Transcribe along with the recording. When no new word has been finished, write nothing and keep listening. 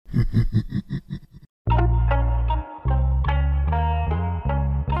Hey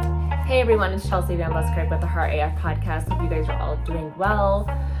everyone, it's Chelsea Van Buskirk with the Heart AF podcast. Hope you guys are all doing well.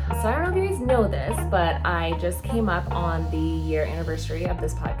 So I don't know if you guys know this, but I just came up on the year anniversary of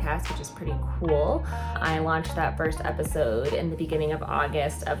this podcast, which is pretty cool. I launched that first episode in the beginning of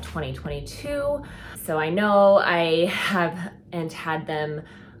August of 2022. So I know I haven't had them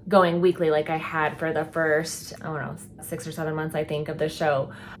going weekly like I had for the first, 6 or 7 months, I think, of the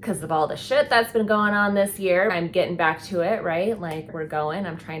show because of all the shit that's been going on this year. I'm getting back to it, right? Like we're going.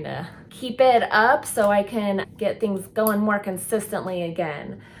 I'm trying to keep it up so I can get things going more consistently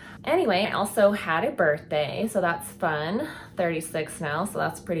again. Anyway, I also had a birthday, so that's fun. 36 now, so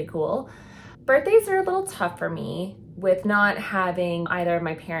that's pretty cool. Birthdays are a little tough for me with not having either of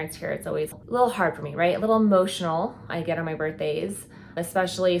my parents here. It's always a little hard for me, right? A little emotional I get on my birthdays,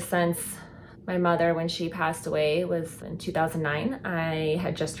 especially since my mother, when she passed away, was in 2009. I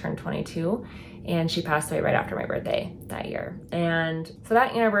had just turned 22 and she passed away right after my birthday that year. And so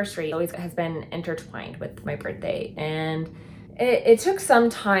that anniversary always has been intertwined with my birthday. And it took some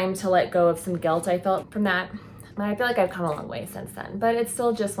time to let go of some guilt I felt from that. I feel like I've come a long way since then, but it's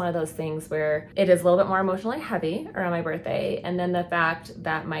still just one of those things where it is a little bit more emotionally heavy around my birthday. And then the fact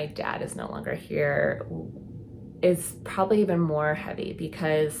that my dad is no longer here is probably even more heavy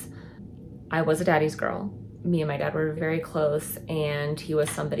because I was a daddy's girl. Me and my dad were very close, and he was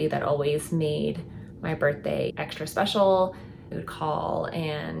somebody that always made my birthday extra special. He would call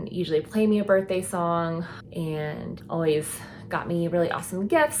and usually play me a birthday song and always got me really awesome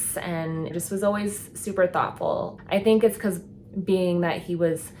gifts and just was always super thoughtful. I think it's because being that he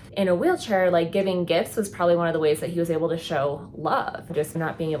was in a wheelchair, like giving gifts was probably one of the ways that he was able to show love. Just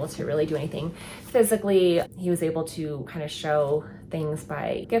not being able to really do anything physically, he was able to kind of show things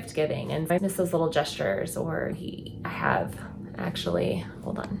by gift giving, and I miss those little gestures. Or I have actually,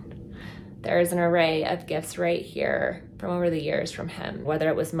 hold on. There's an array of gifts right here from over the years from him, whether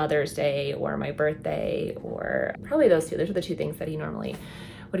it was Mother's Day or my birthday, or probably those two. Those are the two things that he normally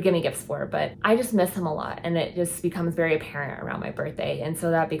would give me gifts for, but I just miss him a lot, and it just becomes very apparent around my birthday, and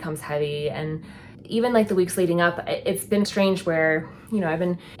so that becomes heavy. And even like the weeks leading up, it's been strange where,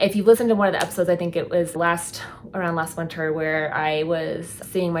 if you've listened to one of the episodes, I think it was around last winter, where I was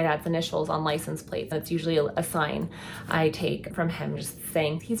seeing my dad's initials on license plates. That's usually a sign I take from him, just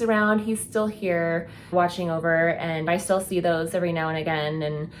saying he's around, he's still here, watching over, and I still see those every now and again,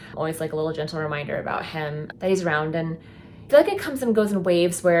 and always like a little gentle reminder about him, that he's around. And I feel like it comes and goes in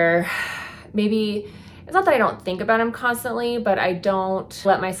waves where maybe it's not that I don't think about him constantly, but I don't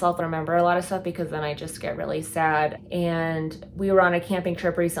let myself remember a lot of stuff because then I just get really sad. And we were on a camping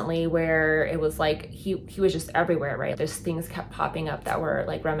trip recently where it was like he was just everywhere, right? There's things kept popping up that were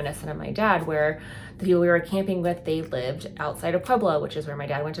like reminiscent of my dad, where the people we were camping with, they lived outside of Pueblo, which is where my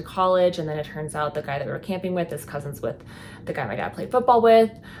dad went to college. And then it turns out the guy that we were camping with is cousins with the guy my dad played football with.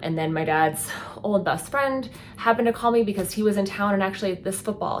 And then my dad's old best friend happened to call me because he was in town, and actually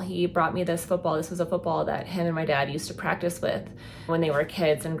he brought me this football. This was a football that him and my dad used to practice with when they were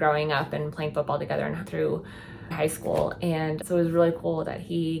kids and growing up and playing football together and through high school. And so it was really cool that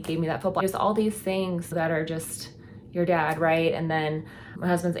he gave me that football. Just all these things that are just your dad, right? And then my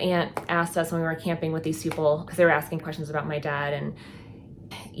husband's aunt asked us when we were camping with these people, because they were asking questions about my dad, and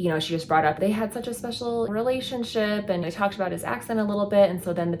she just brought up they had such a special relationship, and they talked about his accent a little bit. And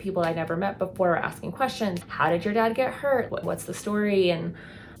so then the people I never met before were asking questions. How did your dad get hurt? What's the story?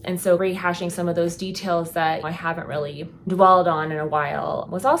 And so rehashing some of those details that I haven't really dwelled on in a while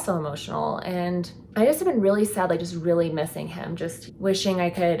was also emotional. And I just have been really sad, like just really missing him, just wishing I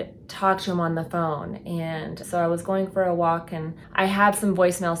could talk to him on the phone. And so I was going for a walk, and I have some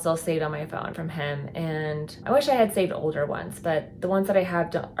voicemails still saved on my phone from him. And I wish I had saved older ones, but the ones that I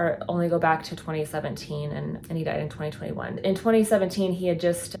have only go back to 2017, and he died in 2021. In 2017, he had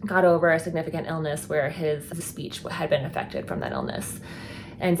just got over a significant illness where his speech had been affected from that illness.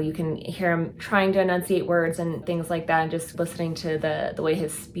 And so you can hear him trying to enunciate words and things like that, and just listening to the way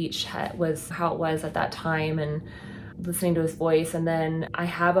his speech was, how it was at that time, and listening to his voice. And then I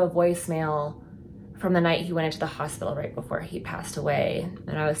have a voicemail from the night he went into the hospital right before he passed away.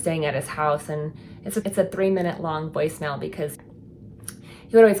 And I was staying at his house, and it's a 3-minute long voicemail because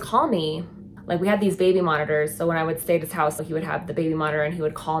he would always call me. Like, we had these baby monitors, so when I would stay at his house, he would have the baby monitor, and he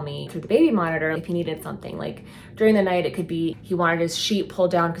would call me through the baby monitor if he needed something. Like during the night, it could be he wanted his sheet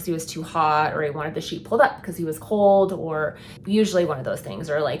pulled down because he was too hot, or he wanted the sheet pulled up because he was cold, or usually one of those things.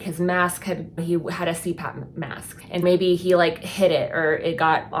 Or like his mask he had a CPAP mask, and maybe he like hit it, or it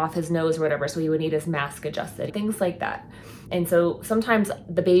got off his nose or whatever, so he would need his mask adjusted, things like that. And so sometimes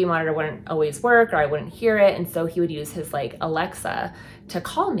the baby monitor wouldn't always work, or I wouldn't hear it, and so he would use his like Alexa to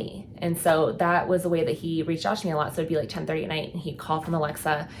call me. And so that was the way that he reached out to me a lot. So it'd be like 10:30 at night and he'd call from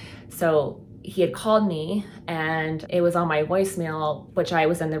Alexa. So he had called me and it was on my voicemail, which I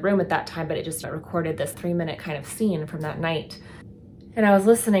was in the room at that time, but it just recorded this 3-minute kind of scene from that night. And I was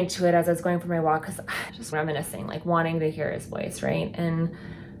listening to it as I was going for my walk because I was just reminiscing, like wanting to hear his voice, right? And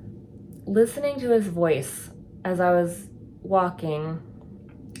listening to his voice as I was walking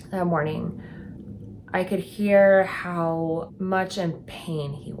that morning, I could hear how much in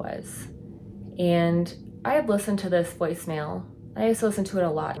pain he was. And I had listened to this voicemail. I used to listen to it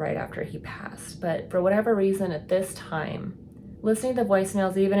a lot right after he passed. But for whatever reason at this time, listening to the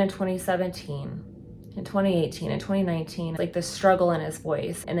voicemails even in 2017, in 2018, in 2019, like the struggle in his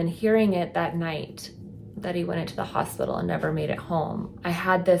voice, and then hearing it that night that he went into the hospital and never made it home, I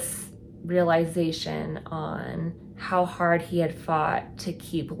had this realization on how hard he had fought to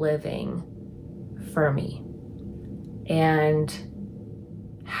keep living for me and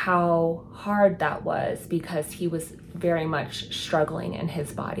how hard that was because he was very much struggling in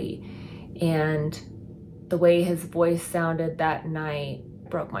his body. And the way his voice sounded that night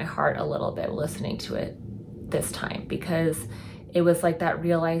broke my heart a little bit listening to it this time, because it was like that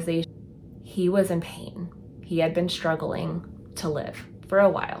realization. He was in pain. He had been struggling to live for a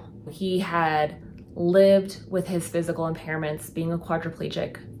while. He had lived with his physical impairments, being a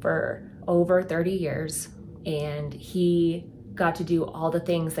quadriplegic for over 30 years, and he got to do all the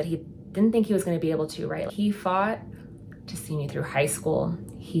things that he didn't think he was going to be able to, right? He fought to see me through high school.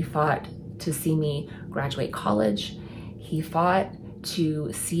 He fought to see me graduate college. He fought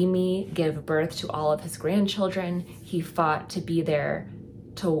to see me give birth to all of his grandchildren. He fought to be there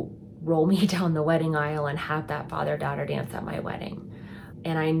to roll me down the wedding aisle and have that father-daughter dance at my wedding.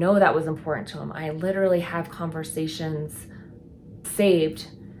 And I know that was important to him. I literally have conversations saved,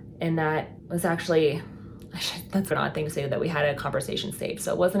 and that was actually, that's an odd thing to say that we had a conversation saved.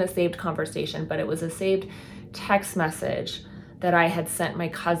 So it wasn't a saved conversation, but it was a saved text message that I had sent my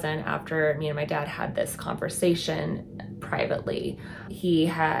cousin after me and my dad had this conversation privately. He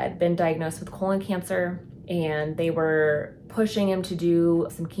had been diagnosed with colon cancer, and they were pushing him to do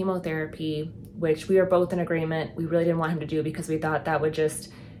some chemotherapy, which we were both in agreement. We really didn't want him to do because we thought that would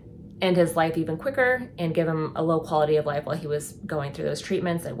just end his life even quicker and give him a low quality of life while he was going through those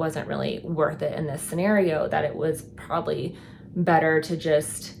treatments. It wasn't really worth it in this scenario, that it was probably better to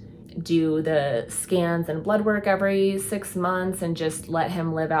just do the scans and blood work every 6 months and just let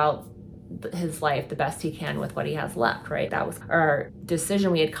him live out his life the best he can with what he has left, right? That was our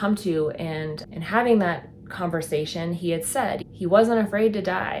decision we had come to. And in having that conversation, he had said he wasn't afraid to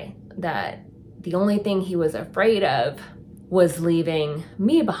die, that the only thing he was afraid of was leaving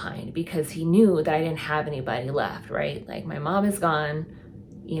me behind, because he knew that I didn't have anybody left, right? Like, my mom is gone,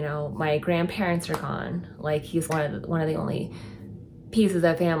 you know, my grandparents are gone. Like, he's one of the only pieces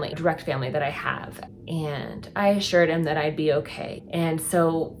of family, direct family, that I have. And I assured him that I'd be okay. And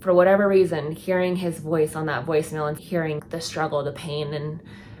so for whatever reason, hearing his voice on that voicemail and hearing the struggle, the pain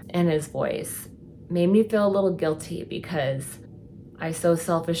in his voice made me feel a little guilty, because I so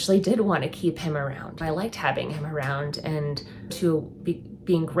selfishly did want to keep him around. I liked having him around, and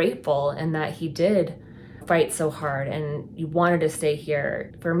being grateful in that he did fight so hard and you wanted to stay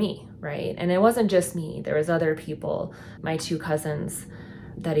here for me, right? And it wasn't just me. There was other people, my 2 cousins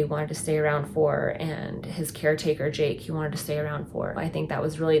that he wanted to stay around for, and his caretaker, Jake, he wanted to stay around for. I think that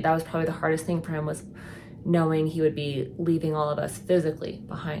was probably the hardest thing for him, was knowing he would be leaving all of us physically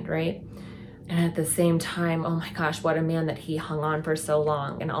behind, right? And at the same time, oh my gosh, what a man that he hung on for so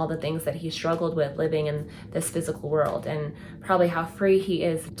long, and all the things that he struggled with living in this physical world, and probably how free he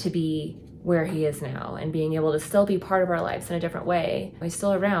is to be where he is now and being able to still be part of our lives in a different way. He's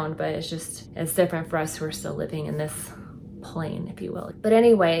still around, but it's different for us who are still living in this plane, if you will. But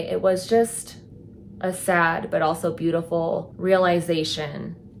anyway, it was just a sad but also beautiful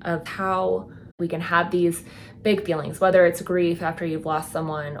realization of how we can have these big feelings, whether it's grief after you've lost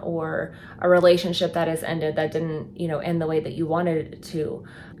someone, or a relationship that has ended that didn't, end the way that you wanted it to.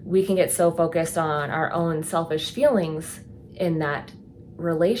 We can get so focused on our own selfish feelings in that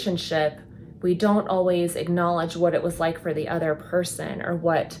relationship, we don't always acknowledge what it was like for the other person, or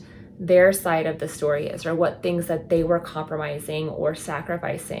what their side of the story is, or what things that they were compromising or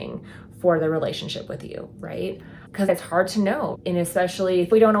sacrificing for the relationship with you, right? Because it's hard to know. And especially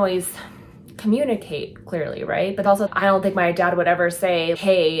if we don't always communicate clearly, right? But also, I don't think my dad would ever say,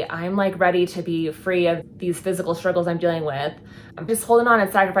 hey, I'm like ready to be free of these physical struggles I'm dealing with. I'm just holding on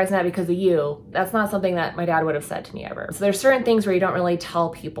and sacrificing that because of you. That's not something that my dad would have said to me ever. So there's certain things where you don't really tell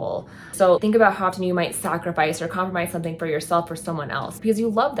people. So think about how often you might sacrifice or compromise something for yourself or someone else because you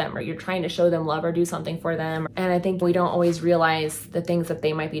love them or you're trying to show them love or do something for them. And I think we don't always realize the things that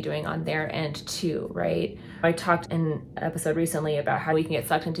they might be doing on their end too, right? I talked in an episode recently about how we can get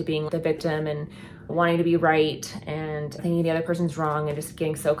sucked into being the victim and wanting to be right and thinking the other person's wrong and just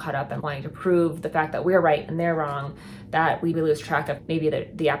getting so caught up and wanting to prove the fact that we're right and they're wrong that we lose track of maybe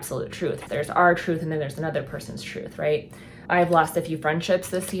the absolute truth. There's our truth and then there's another person's truth, right? I've lost a few friendships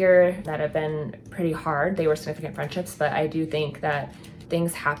this year that have been pretty hard. They were significant friendships, but I do think that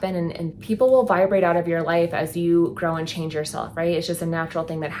things happen and people will vibrate out of your life as you grow and change yourself, right? It's just a natural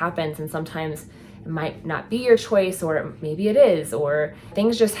thing that happens, and sometimes it might not be your choice, or maybe it is, or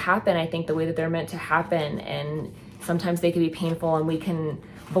things just happen, I think, the way that they're meant to happen. And sometimes they can be painful and we can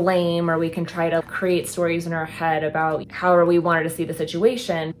blame or we can try to create stories in our head about however we wanted to see the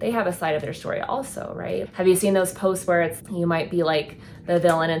situation. They have a side of their story also, right? Have you seen those posts where you might be like the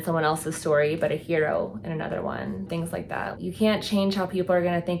villain in someone else's story, but a hero in another one? Things like that. You can't change how people are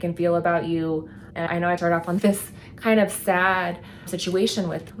going to think and feel about you. And I know I started off on this kind of sad situation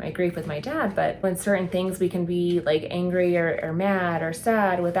with my grief with my dad, but when certain things we can be like angry or mad or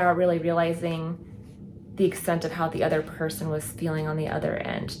sad without really realizing the extent of how the other person was feeling on the other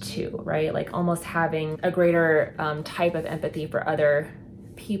end too, right? Like almost having a greater type of empathy for other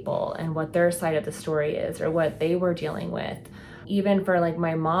people and what their side of the story is or what they were dealing with. Even for like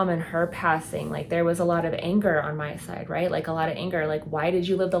my mom and her passing, like there was a lot of anger on my side, right? Like a lot of anger, like why did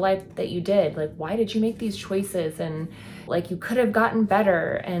you live the life that you did? Like why did you make these choices? And like you could have gotten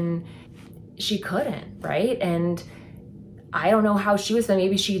better, and she couldn't, right? And I don't know how she was,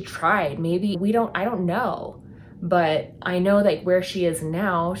 maybe she tried, maybe I don't know. But I know that where she is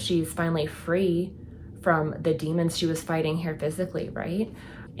now, she's finally free from the demons she was fighting here physically, right?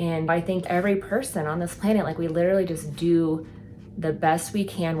 And I think every person on this planet, like we literally just do the best we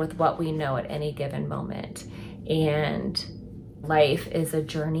can with what we know at any given moment. And life is a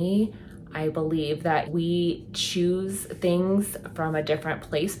journey. I believe that we choose things from a different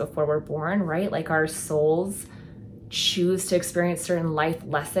place before we're born, right? Like our souls choose to experience certain life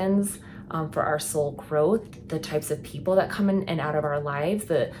lessons for our soul growth, the types of people that come in and out of our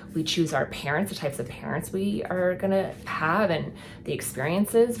lives, we choose our parents, the types of parents we are gonna have, and the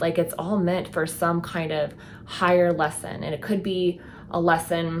experiences. Like it's all meant for some kind of higher lesson. And it could be a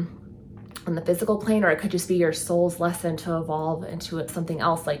lesson on the physical plane, or it could just be your soul's lesson to evolve into something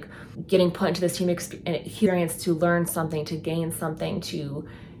else, like getting put into this human experience to learn something, to gain something, to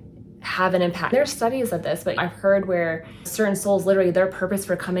have an impact. There's studies of this, but I've heard where certain souls, literally their purpose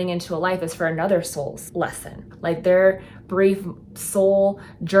for coming into a life is for another soul's lesson. Like their brief soul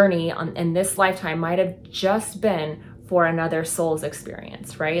journey in this lifetime might have just been for another soul's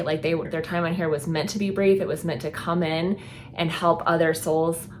experience, right? Like their time on here was meant to be brief. It was meant to come in and help other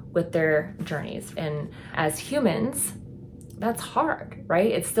souls with their journeys. And as humans, that's hard,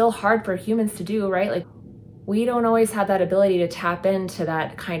 right? It's still hard for humans to do, right? Like we don't always have that ability to tap into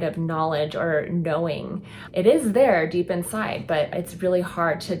that kind of knowledge or knowing. It is there deep inside, but it's really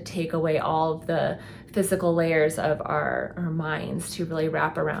hard to take away all of the physical layers of our minds to really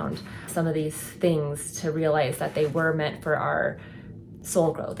wrap around some of these things, to realize that they were meant for our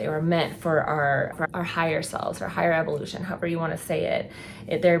soul growth. They were meant for our higher selves, our higher evolution, however you want to say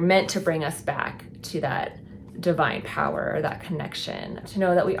it. They're meant to bring us back to that divine power or that connection, to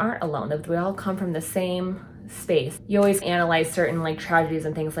know that we aren't alone, that we all come from the same space. You always analyze certain like tragedies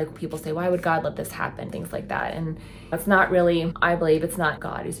and things, like people say, why would God let this happen? Things like that. And it's not really, I believe it's not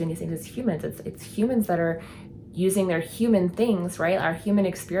God who's doing these things, it's humans. It's humans that are using their human things, right? Our human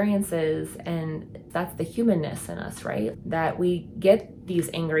experiences, and that's the humanness in us, right? That we get these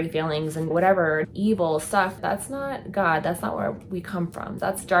angry feelings and whatever evil stuff. That's not God. That's not where we come from.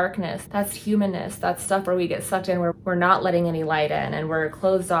 That's darkness. That's humanness. That's stuff where we get sucked in, where we're not letting any light in and we're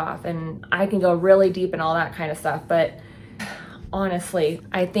closed off. And I can go really deep in all that kind of stuff, but honestly,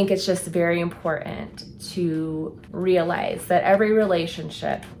 I think it's just very important to realize that every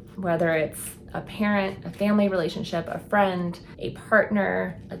relationship, whether it's a parent, a family relationship, a friend, a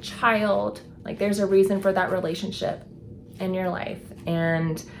partner, a child, like there's a reason for that relationship in your life.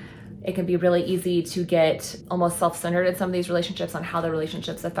 And it can be really easy to get almost self-centered in some of these relationships on how the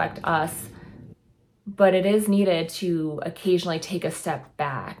relationships affect us. But it is needed to occasionally take a step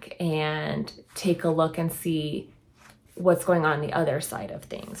back and take a look and see what's going on the other side of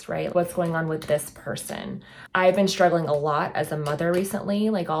things, right? What's going on with this person? I've been struggling a lot as a mother recently.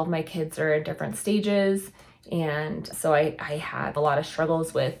 Like all of my kids are in different stages. And so I had a lot of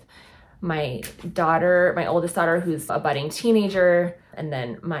struggles with my daughter, my oldest daughter, who's a budding teenager, and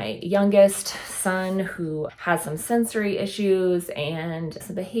then my youngest son, who has some sensory issues and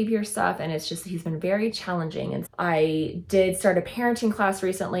some behavior stuff. And it's just, he's been very challenging. And I did start a parenting class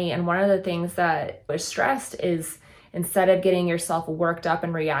recently. And one of the things that was stressed is, instead of getting yourself worked up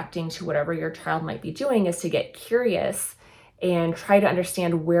and reacting to whatever your child might be doing, is to get curious and try to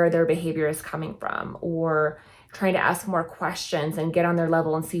understand where their behavior is coming from, or trying to ask more questions and get on their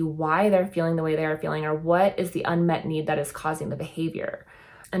level and see why they're feeling the way they are feeling, or what is the unmet need that is causing the behavior.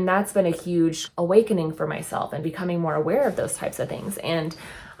 And that's been a huge awakening for myself and becoming more aware of those types of things. And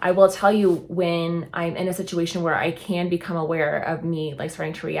I will tell you, when I'm in a situation where I can become aware of me like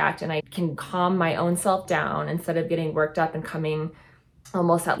starting to react, and I can calm my own self down instead of getting worked up and coming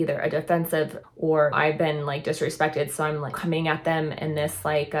almost at either a defensive, or I've been like disrespected, so I'm like coming at them in this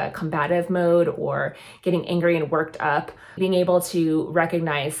like combative mode, or getting angry and worked up. Being able to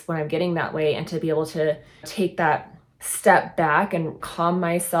recognize when I'm getting that way and to be able to take that step back and calm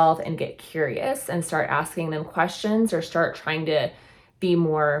myself and get curious and start asking them questions, or start trying to be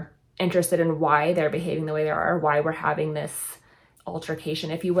more interested in why they're behaving the way they are, or why we're having this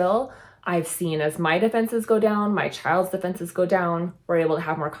altercation, if you will. I've seen, as my defenses go down, my child's defenses go down, we're able to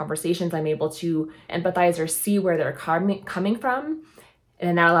have more conversations. I'm able to empathize or see where they're coming from.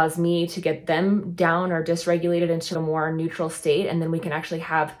 And that allows me to get them down or dysregulated into a more neutral state. And then we can actually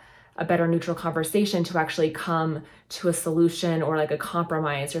have a better neutral conversation to actually come to a solution, or like a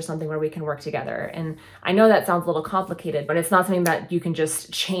compromise or something where we can work together. And I know that sounds a little complicated, but it's not something that you can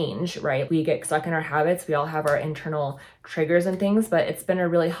just change, right? We get stuck in our habits. We all have our internal triggers and things, but it's been a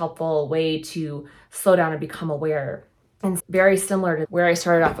really helpful way to slow down and become aware. And very similar to where I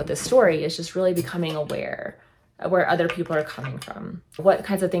started off with this story, is just really becoming aware of where other people are coming from, what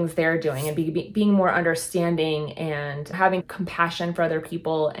kinds of things they're doing, and being more understanding and having compassion for other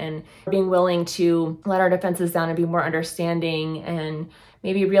people, and being willing to let our defenses down and be more understanding, and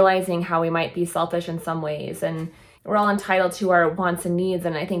maybe realizing how we might be selfish in some ways. And we're all entitled to our wants and needs,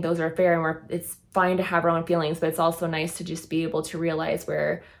 and I think those are fair, and it's fine to have our own feelings, but it's also nice to just be able to realize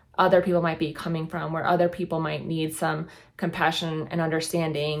where other people might be coming from, where other people might need some compassion and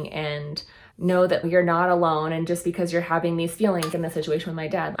understanding, and know that you're not alone. And just because you're having these feelings in the situation with my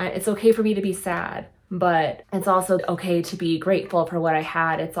dad, it's okay for me to be sad, but it's also okay to be grateful for what I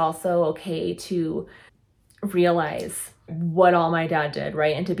had. It's also okay to realize what all my dad did,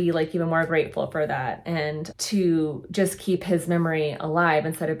 right? And to be like even more grateful for that, and to just keep his memory alive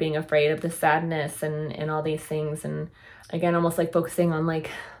instead of being afraid of the sadness and all these things. And again, almost like focusing on like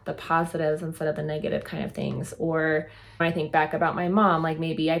the positives instead of the negative kind of things. Or when I think back about my mom, like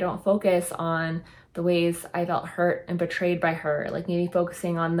maybe I don't focus on the ways I felt hurt and betrayed by her, like maybe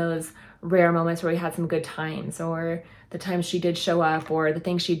focusing on those rare moments where we had some good times, or the times she did show up, or the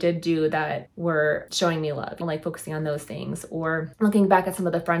things she did do that were showing me love, and like focusing on those things. Or looking back at some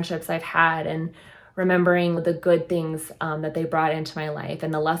of the friendships I've had and remembering the good things that they brought into my life,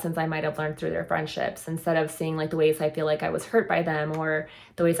 and the lessons I might have learned through their friendships, instead of seeing like the ways I feel like I was hurt by them, or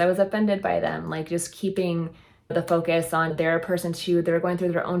the ways I was offended by them. Like just keeping the focus on they're a person too, they're going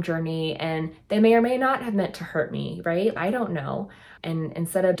through their own journey, and they may or may not have meant to hurt me, right? I don't know. And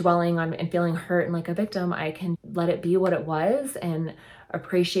instead of dwelling on and feeling hurt and like a victim, I can let it be what it was, and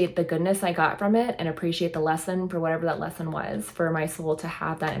appreciate the goodness I got from it, and appreciate the lesson for whatever that lesson was, for my soul to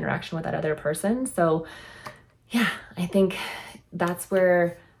have that interaction with that other person. So yeah, I think that's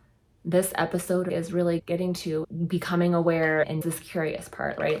where this episode is really getting to, becoming aware and this curious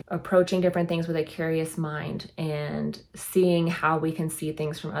part, right? Approaching different things with a curious mind, and seeing how we can see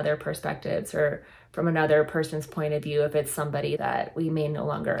things from other perspectives, or from another person's point of view, if it's somebody that we may no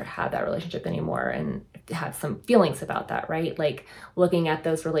longer have that relationship anymore, and have some feelings about that, right? Like looking at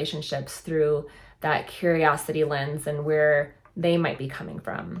those relationships through that curiosity lens, and where they might be coming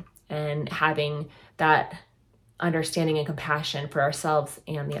from, and having that understanding and compassion for ourselves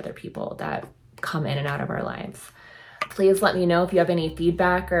and the other people that come in and out of our lives. Please let me know if you have any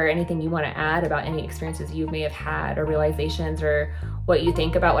feedback or anything you want to add about any experiences you may have had, or realizations, or what you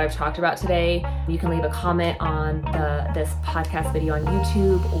think about what I've talked about today. You can leave a comment on this podcast video on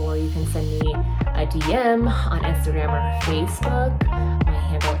YouTube, or you can send me a DM on Instagram or Facebook. My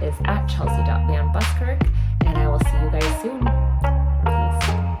handle is @chelsea.van.